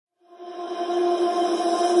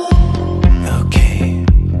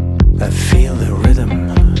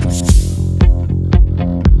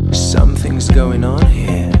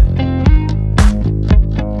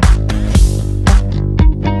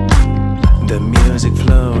music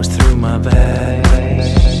flows through my veins.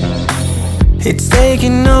 It's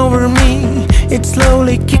taking over me, it's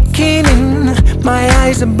slowly kicking in. My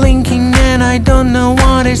eyes are blinking and I don't know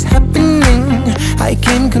what is happening. I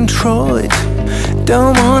can't control it,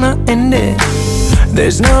 don't wanna end it.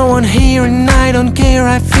 There's no one here and I don't care.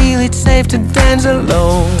 I feel it's safe to dance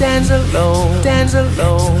alone. Dance alone, dance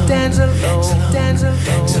alone, dance alone, dance alone,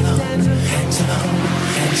 dance alone, dance alone,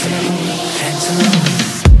 dance alone, dance alone.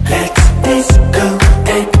 Let's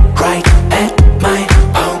discoteque right at my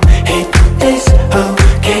home. It is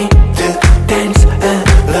okay to dance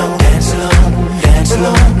alone. Dance alone, dance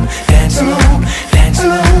alone, dance alone, dance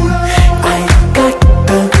alone. I got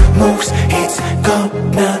the moves, it's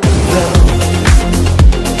gonna blow.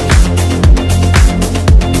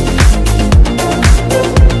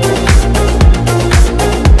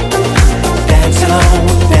 Dance alone,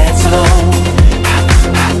 dance alone,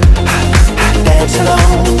 dance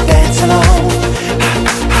alone, dance alone.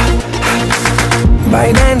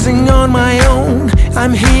 By dancing on my own,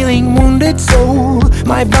 I'm healing wounded soul.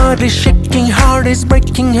 My body's shaking, heart is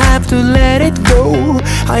breaking, have to let it go.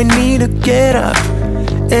 I need to get up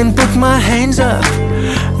and put my hands up.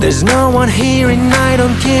 There's no one here and I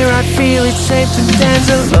don't care. I feel it's safe to dance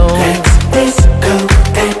alone. Let's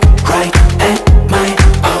discoteque